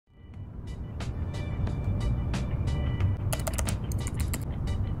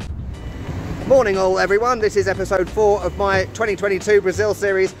Morning all everyone, this is episode 4 of my 2022 Brazil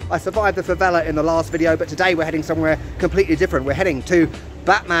series. I survived the favela in the last video, but today we're heading somewhere completely different. We're heading to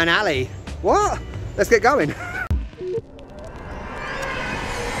Batman Alley. What? Let's get going.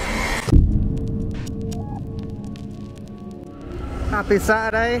 Happy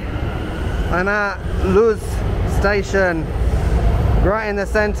Saturday. I'm at Luz Station, right in the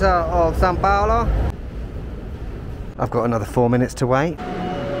centre of São Paulo. I've got another 4 minutes to wait.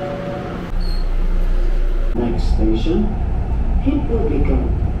 Next station, República.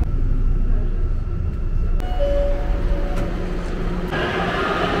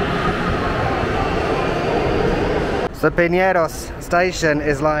 So Pinheiros Station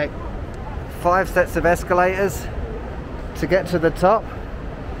is like 5 sets of escalators to get to the top.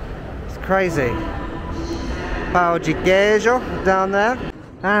 It's crazy. Pão de queijo down there.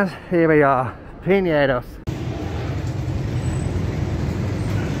 And here we are, Pinheiros.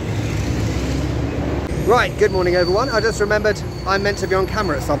 Right, good morning everyone. I just remembered I'm meant to be on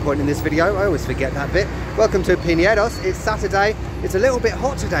camera at some point in this video. I always forget that bit. Welcome to Pinheiros. It's Saturday. It's a little bit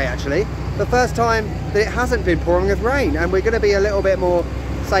hot today actually. The first time that it hasn't been pouring with rain, and we're going to be a little bit more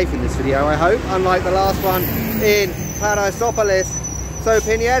safe in this video, I hope, unlike the last one in Paraisópolis. So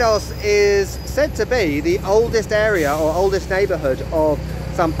Pinheiros is said to be the oldest area or oldest neighbourhood of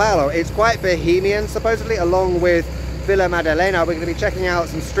São Paulo. It's quite bohemian supposedly, along with Vila Madalena. We're going to be checking out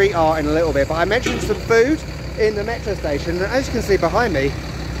some street art in a little bit, but I mentioned some food in the metro station, and as you can see behind me,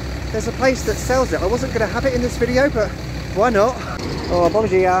 there's a place that sells it. I wasn't going to have it in this video, but why not? Oh, bom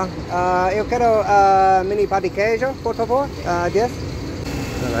dia. Eu quero mini pão de queijo, por favor. Yes.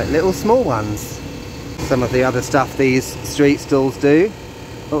 They're like little small ones. Some of the other stuff these street stalls do.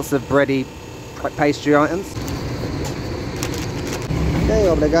 Lots of bready pastry items. Okay,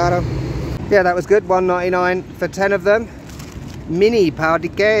 obrigado. Yeah, that was good. $1.99 for 10 of them. Mini pão de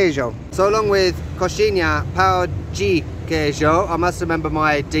queijo. So along with coxinha, pão de queijo, I must remember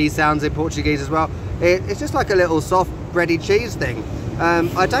my D sounds in Portuguese as well. It's just like a little soft bready cheese thing.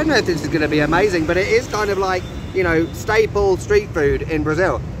 I don't know if this is going to be amazing, but it is kind of like, you know, staple street food in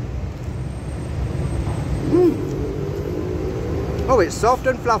Brazil. Oh, it's soft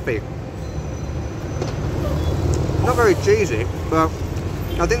and fluffy. Not very cheesy, but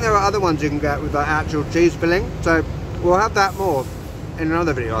I think there are other ones you can get with that actual cheese filling, so we'll have that more in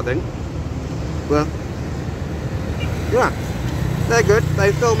another video, I think. But yeah, they're good.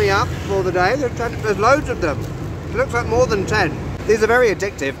 They fill me up for the day. There's loads of them. It looks like more than 10. These are very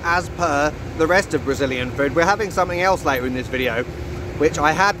addictive as per the rest of Brazilian food. We're having something else later in this video, which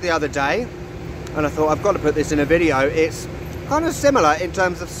I had the other day, and I thought I've got to put this in a video. It's kind of similar in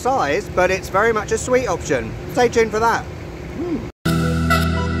terms of size, but it's very much a sweet option. Stay tuned for that.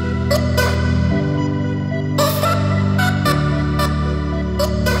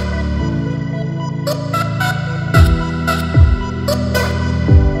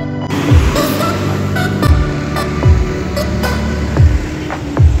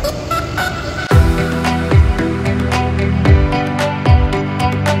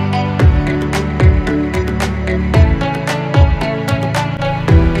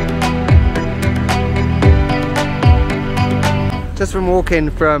 Just from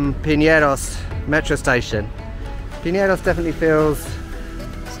walking from Pinheiros metro station, Pinheiros definitely feels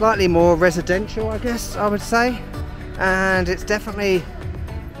slightly more residential, I guess I would say, and it's definitely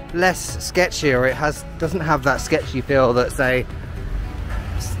less sketchy, or it doesn't have that sketchy feel that say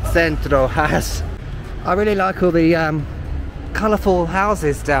Centro has. I really like all the colourful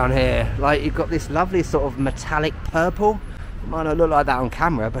houses down here. Like, you've got this lovely sort of metallic purple. It might not look like that on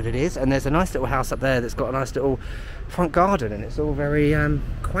camera, but it is. And there's a nice little house up there that's got a nice little front garden, and it's all very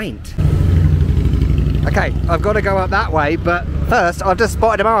quaint. Okay, I've got to go up that way, but first I've just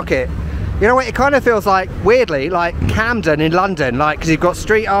spotted a market. You know what, it kind of feels like, weirdly, like Camden in London, like, because you've got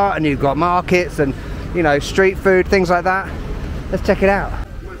street art and you've got markets and, you know, street food, things like that. Let's check it out.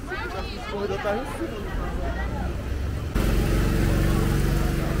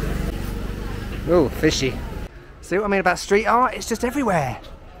 Oh, fishy. See what I mean about street art? It's just everywhere.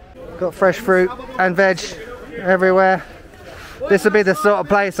 Got fresh fruit and veg everywhere. This would be the sort of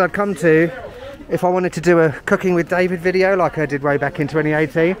place I'd come to if I wanted to do a cooking with David video like I did way back in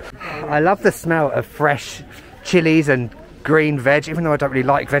 2018. I love the smell of fresh chilies and green veg, even though I don't really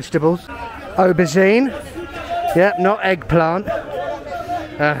like vegetables. Aubergine. Yep, not eggplant.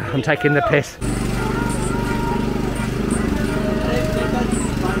 I'm taking the piss.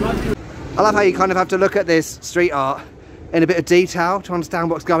 I love how you kind of have to look at this street art in a bit of detail to understand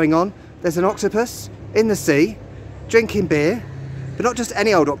what's going on. There's an octopus in the sea, drinking beer, but not just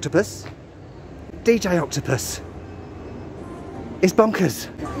any old octopus, DJ Octopus. It's bonkers.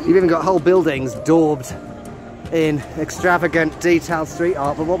 You've even got whole buildings daubed in extravagant, detailed street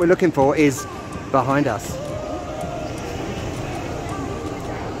art, but what we're looking for is behind us.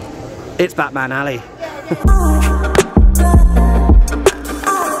 It's Batman Alley.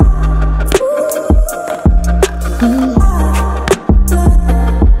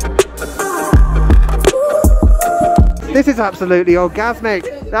 This is absolutely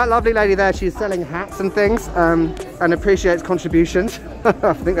orgasmic. That lovely lady there, she's selling hats and things and appreciates contributions.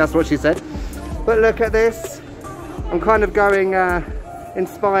 I think that's what she said. But look at this. I'm kind of going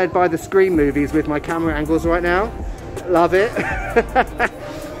inspired by the Scream movies with my camera angles right now. Love it.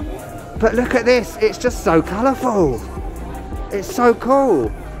 But look at this. It's just so colourful. It's so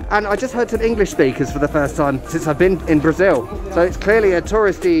cool. And I just heard some English speakers for the first time since I've been in Brazil. So it's clearly a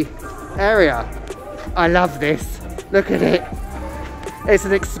touristy area. I love this. Look at it. It's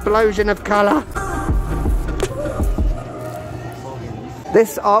an explosion of colour.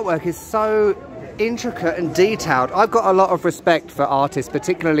 This artwork is so intricate and detailed. I've got a lot of respect for artists,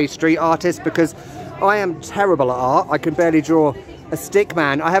 particularly street artists, because I am terrible at art. I can barely draw a stick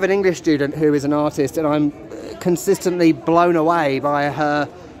man. I have an English student who is an artist and I'm consistently blown away by her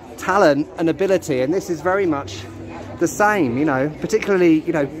talent and ability, and this is very much the same, you know, particularly,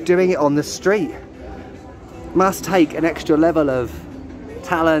 you know, doing it on the street. Must take an extra level of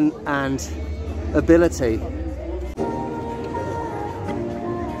talent and ability.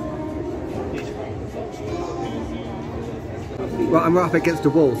 Well, I'm right up against a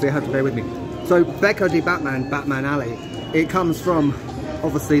wall, so you have to bear with me. So, Beco de Batman, Batman Alley, it comes from,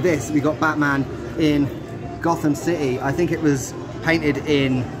 obviously this. We got Batman in Gotham City. I think it was painted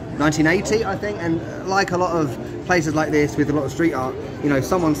in 1980, I think, and like a lot of places like this with a lot of street art, you know,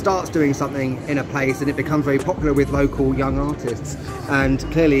 someone starts doing something in a place and it becomes very popular with local young artists, and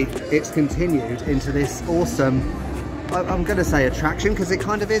clearly it's continued into this awesome, I'm going to say attraction, because it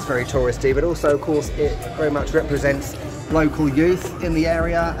kind of is very touristy, but also of course it very much represents local youth in the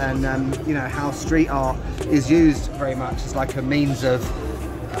area, and you know, how street art is used very much as like a means of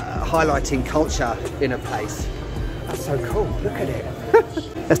highlighting culture in a place. That's so cool, look at it.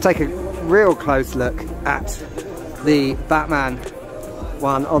 Let's take a real close look at the Batman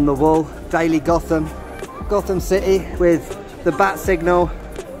one on the wall. Daily Gotham City, with the bat signal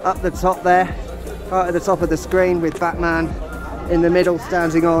up the top there, right at the top of the screen, with Batman in the middle,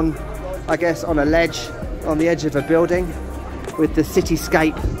 standing on, I guess, on a ledge on the edge of a building, with the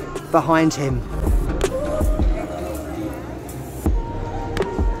cityscape behind him.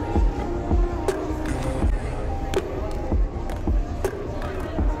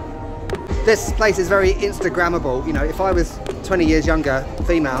 This place is very Instagrammable. You know, if I was 20 years younger,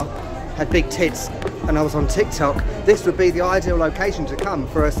 female, had big tits, and I was on TikTok, this would be the ideal location to come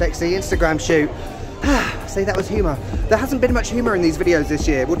for a sexy Instagram shoot. See, that was humour. There hasn't been much humour in these videos this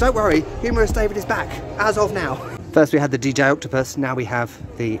year. Well, don't worry, Humorous David is back, as of now. First we had the DJ Octopus, now we have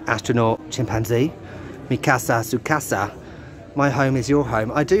the astronaut chimpanzee. Mi casa, su casa. My home is your home.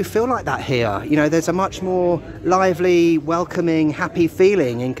 I do feel like that here. You know, there's a much more lively, welcoming, happy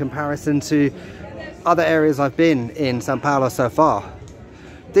feeling in comparison to other areas I've been in São Paulo so far.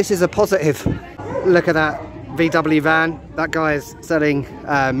 This is a positive. Look at that VW van. That guy's selling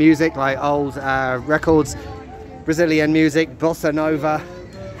music, like old records, Brazilian music, bossa nova,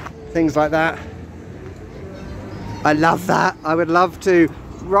 things like that. I love that. I would love to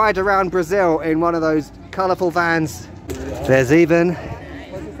ride around Brazil in one of those colourful vans. There's even,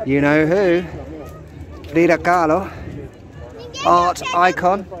 you know who, Frida Kahlo, art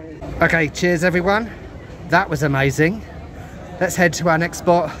icon. Okay, cheers everyone. That was amazing. Let's head to our next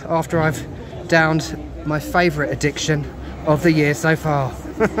spot after I've downed my favourite addiction of the year so far.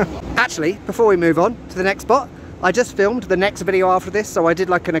 Actually, before we move on to the next spot, I just filmed the next video after this, so I did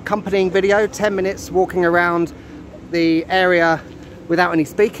like an accompanying video, 10 minutes walking around the area without any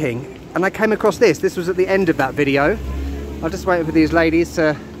speaking, and I came across this. This was at the end of that video. I'm just waiting for these ladies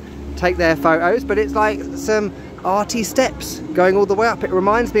to take their photos, but it's like some arty steps going all the way up. It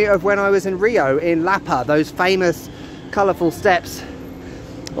reminds me of when I was in Rio, in Lapa, those famous colourful steps.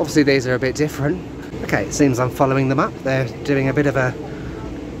 Obviously these are a bit different. Okay, it seems I'm following them up. They're doing a bit of a,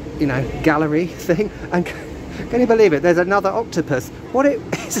 you know, gallery thing. And can you believe it? There's another octopus. What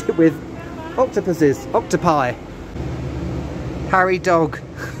is it with octopuses? Octopi. Harry Dog.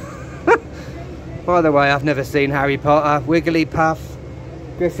 By the way, I've never seen Harry Potter. Wigglypuff,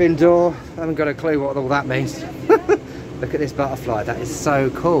 Gryffindor. I haven't got a clue what all that means. Look at this butterfly. That is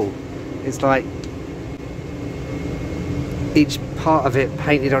so cool. It's like each part of it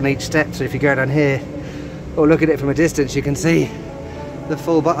painted on each step. So if you go down here or look at it from a distance, you can see the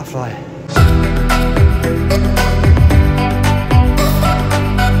full butterfly.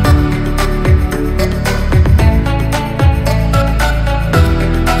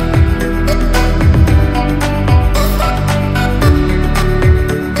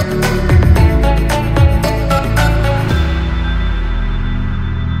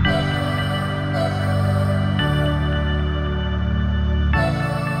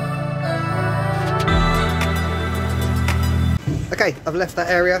 I've left that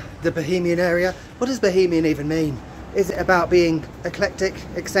area, the bohemian area. What does bohemian even mean? Is it about being eclectic,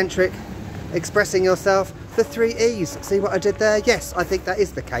 eccentric, expressing yourself? The 3 E's. See what I did there? Yes, I think that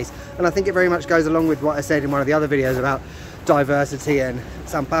is the case. And I think it very much goes along with what I said in one of the other videos about diversity and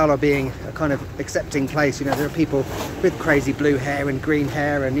São Paulo being a kind of accepting place. You know, there are people with crazy blue hair and green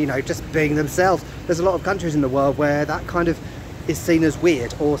hair and, you know, just being themselves. There's a lot of countries in the world where that kind of is seen as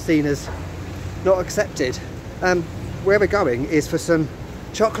weird or seen as not accepted. Where we're going is for some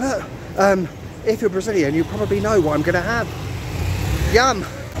chocolate. If you're Brazilian, you probably know what I'm going to have. Yum!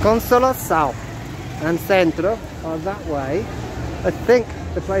 Consolação and Centro are that way. I think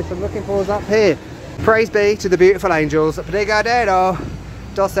the place I'm looking for is up here. Praise be to the beautiful angels. Brigadeiro,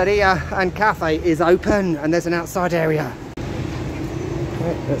 Doceria and Cafe is open and there's an outside area.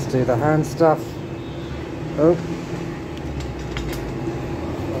 Okay, let's do the hand stuff. Oh.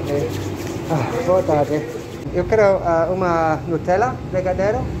 Okay. Boa tarde. Eu quero uma Nutella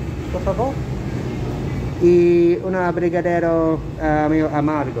brigadeiro, por favor. E uma brigadeiro meio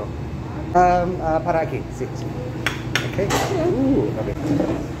amargo. Para aqui, sim. Okay. Ooh, lovely.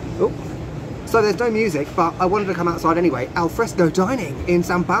 Oh. So there's no music, but I wanted to come outside anyway. Al fresco dining in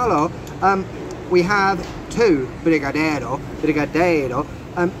São Paulo. We have 2 brigadeiro.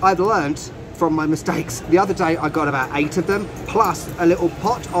 I've learnt from my mistakes. The other day I got about 8 of them, plus a little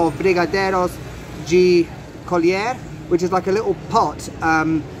pot of brigadeiros de colher, which is like a little pot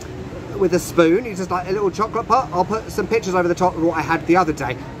with a spoon. It's just like a little chocolate pot. I'll put some pictures over the top of what I had the other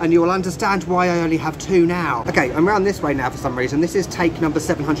day and you will understand why I only have 2 now. Okay, I'm around this way now for some reason. This is take number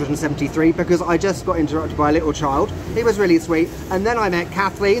 773 because I just got interrupted by a little child. He was really sweet. And then I met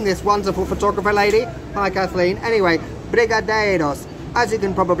Kathleen, this wonderful photographer lady. Hi Kathleen. Anyway, brigadeiros. As you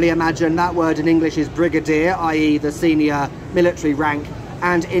can probably imagine, that word in English is brigadier, i.e. the senior military rank.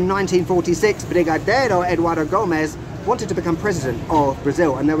 And in 1946, Brigadeiro Eduardo Gomes wanted to become president of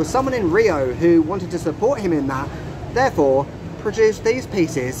Brazil, and there was someone in Rio who wanted to support him in that, therefore produced these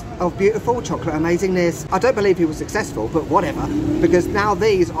pieces of beautiful chocolate amazingness. I don't believe he was successful, but whatever, because now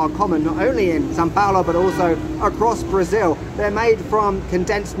these are common not only in São Paulo but also across Brazil. They're made from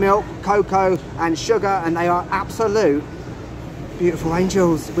condensed milk, cocoa and sugar, and they are absolute beautiful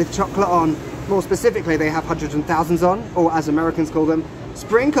angels with chocolate on. More specifically, they have hundreds and thousands on, or as Americans call them,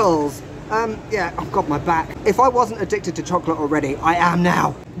 sprinkles. Yeah, I've got my back. If I wasn't addicted to chocolate already, I am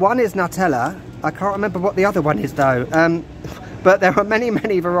now. One is Nutella. I can't remember what the other one is though. But there are many,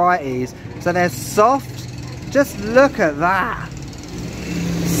 many varieties. So they're soft. Just look at that.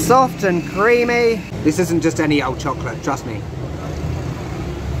 Soft and creamy. This isn't just any old chocolate, trust me.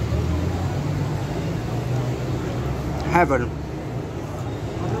 Heaven.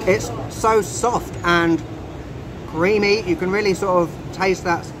 It's so soft and creamy. You can really sort of taste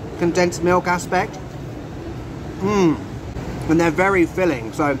that condensed milk aspect. And they're very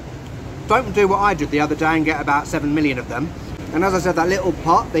filling. So don't do what I did the other day and get about 7 million of them. And as I said, that little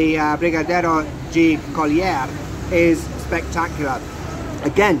pot, the Brigadeiro de Colher, is spectacular.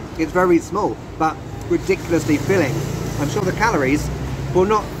 Again, it's very small, but ridiculously filling. I'm sure the calories will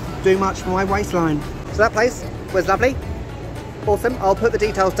not do much for my waistline. So that place was lovely. Awesome. I'll put the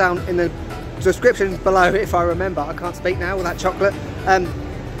details down in the description below if I remember. I can't speak now with that chocolate.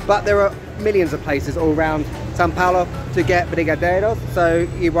 But there are millions of places all around São Paulo to get brigadeiros, so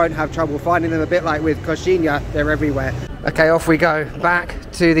you won't have trouble finding them. A bit like with coxinha, they're everywhere. Okay, off we go. Back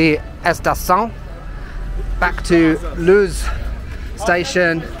to the estação. Back to Luz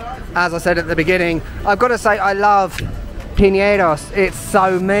Station. As I said at the beginning, I've got to say I love Pinheiros. It's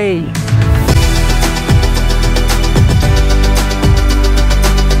so me.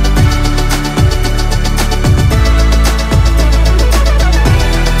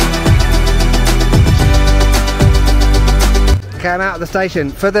 Okay, I'm out of the station.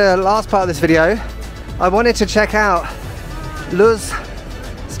 For the last part of this video, I wanted to check out Luz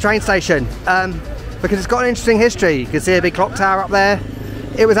train station because it's got an interesting history. You can see a big clock tower up there.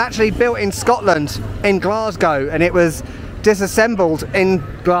 It was actually built in Scotland, in Glasgow, and it was disassembled in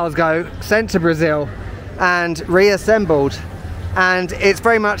Glasgow, sent to Brazil and reassembled. And it's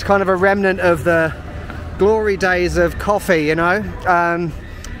very much kind of a remnant of the glory days of coffee, you know.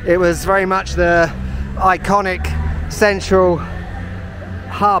 It was very much the iconic central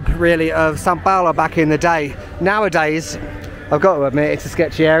hub really of São Paulo back in the day. Nowadays, I've got to admit, it's a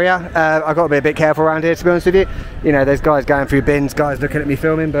sketchy area. I've got to be a bit careful around here, to be honest with you. You know, there's guys going through bins, guys looking at me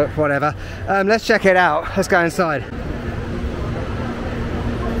filming, but whatever. Let's check it out. Let's go inside.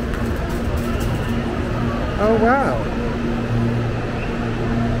 Oh wow.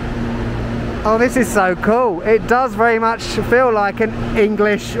 Oh, this is so cool. It does very much feel like an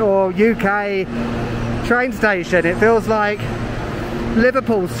English or UK train station. It feels like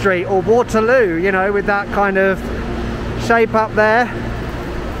Liverpool Street or Waterloo, you know, with that kind of shape up there,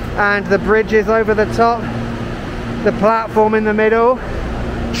 and the bridges over the top, the platform in the middle.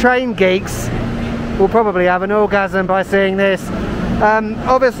 Train geeks will probably have an orgasm by seeing this.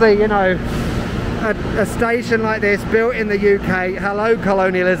 Obviously, you know, a station like this built in the UK, hello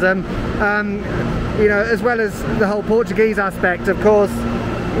colonialism, you know, as well as the whole Portuguese aspect. Of course,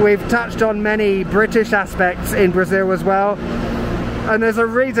 we've touched on many British aspects in Brazil as well, and there's a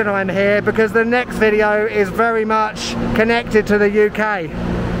reason I'm here, because the next video is very much connected to the UK.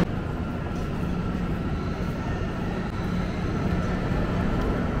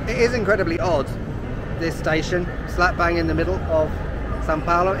 It is incredibly odd, this station, slap bang in the middle of São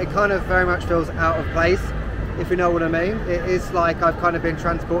Paulo. It kind of very much feels out of place, if you know what I mean. It is like I've kind of been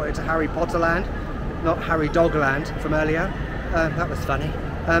transported to Harry Potter land, not Harry Dogland from earlier. That was funny.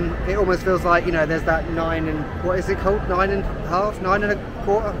 It almost feels like, you know, there's that 9 and, what is it called? 9.5, 9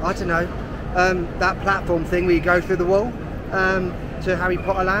 1/4, I don't know. That platform thing where you go through the wall to Harry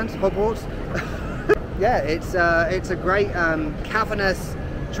Potter land, Hogwarts. Yeah, it's a great cavernous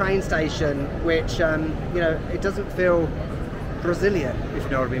train station, which you know, it doesn't feel Brazilian, if you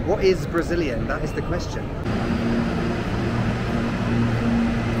know what I mean. What is Brazilian? That is the question.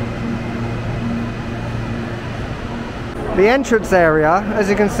 The entrance area, as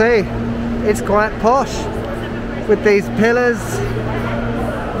you can see, it's quite posh, with these pillars,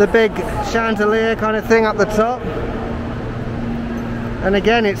 the big chandelier kind of thing up the top, and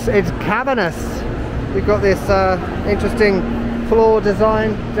again it's cavernous. We've got this interesting floor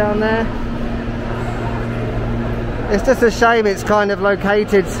design down there. It's just a shame it's kind of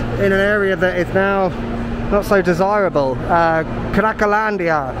located in an area that is now not so desirable.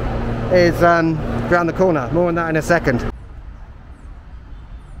 Cracolândia is around the corner. More on that in a second.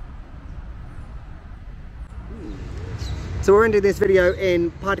 So we're ending this video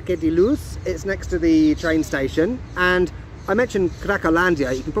in Parque de Luz. It's next to the train station, and I mentioned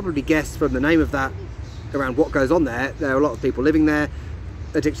Cracolândia. You can probably guess from the name of that around what goes on there. There are a lot of people living there,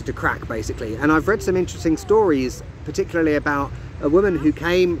 addicted to crack basically. And I've read some interesting stories, particularly about a woman who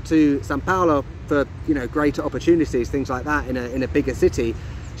came to São Paulo for, you know, greater opportunities, things like that, in a bigger city.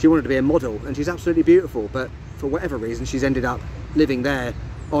 She wanted to be a model, and she's absolutely beautiful, but for whatever reason she's ended up living there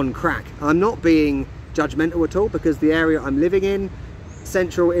on crack. I'm not being judgmental at all, because the area I'm living in,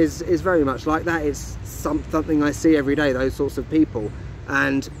 Central, is very much like that. It's something I see every day, those sorts of people,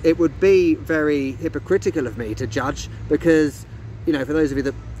 and it would be very hypocritical of me to judge, because, you know, for those of you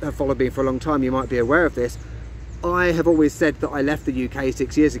that have followed me for a long time, you might be aware of this. I have always said that I left the UK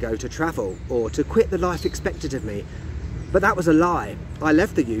 6 years ago to travel, or to quit the life expected of me. But that was a lie. I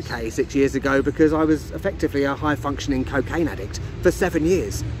left the UK 6 years ago because I was effectively a high-functioning cocaine addict for 7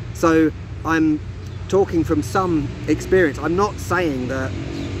 years. So I'm talking from some experience. I'm not saying that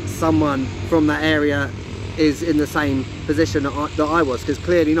someone from that area is in the same position that I was, because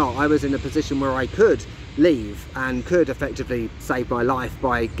clearly not. I was in a position where I could leave and could effectively save my life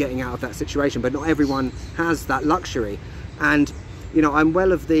by getting out of that situation, but not everyone has that luxury. And, you know, I'm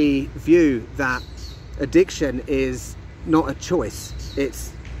well of the view that addiction is not a choice,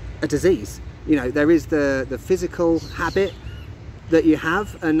 it's a disease. You know, there is the physical habit that you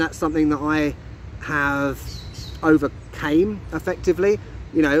have, and that's something that I have overcame effectively.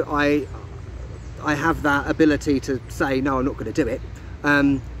 You know, I have that ability to say, no, I'm not going to do it.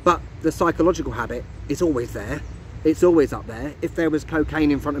 But the psychological habit is always there. It's always up there. If there was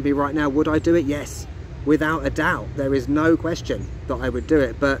cocaine in front of me right now, would I do it? Yes, without a doubt. There is no question that I would do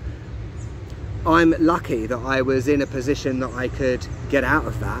it. But I'm lucky that I was in a position that I could get out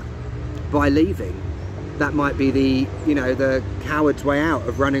of that by leaving. That might be the, you know, the coward's way out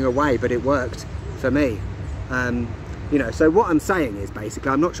of running away, but it worked for me. You know, so what I'm saying is,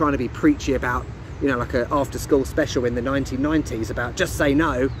 basically, I'm not trying to be preachy about, you know, like an after-school special in the 1990s about just say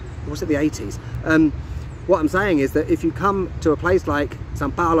no. Or was it the 80s? What I'm saying is that if you come to a place like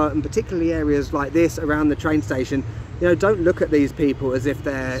São Paulo, and particularly areas like this around the train station, you know, don't look at these people as if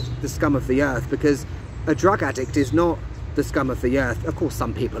they're the scum of the earth, because a drug addict is not the scum of the earth. Of course,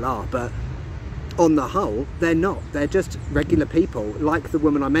 some people are, but on the whole, they're not. They're just regular people, like the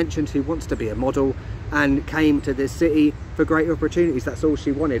woman I mentioned who wants to be a model and came to this city for great opportunities. That's all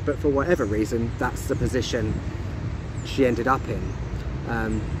she wanted, but for whatever reason, that's the position she ended up in.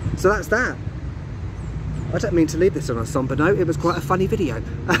 So that's that. I don't mean to leave this on a somber note. It was quite a funny video,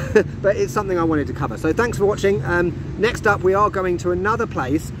 but it's something I wanted to cover. So thanks for watching. Next up, we are going to another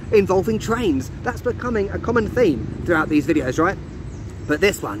place involving trains. That's becoming a common theme throughout these videos, right? But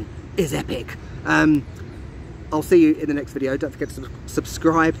this one is epic. I'll see you in the next video. Don't forget to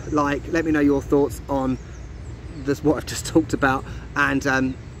subscribe, like, let me know your thoughts on that's what I've just talked about,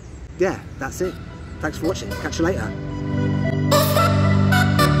 and yeah, that's it. Thanks for watching. Catch you later.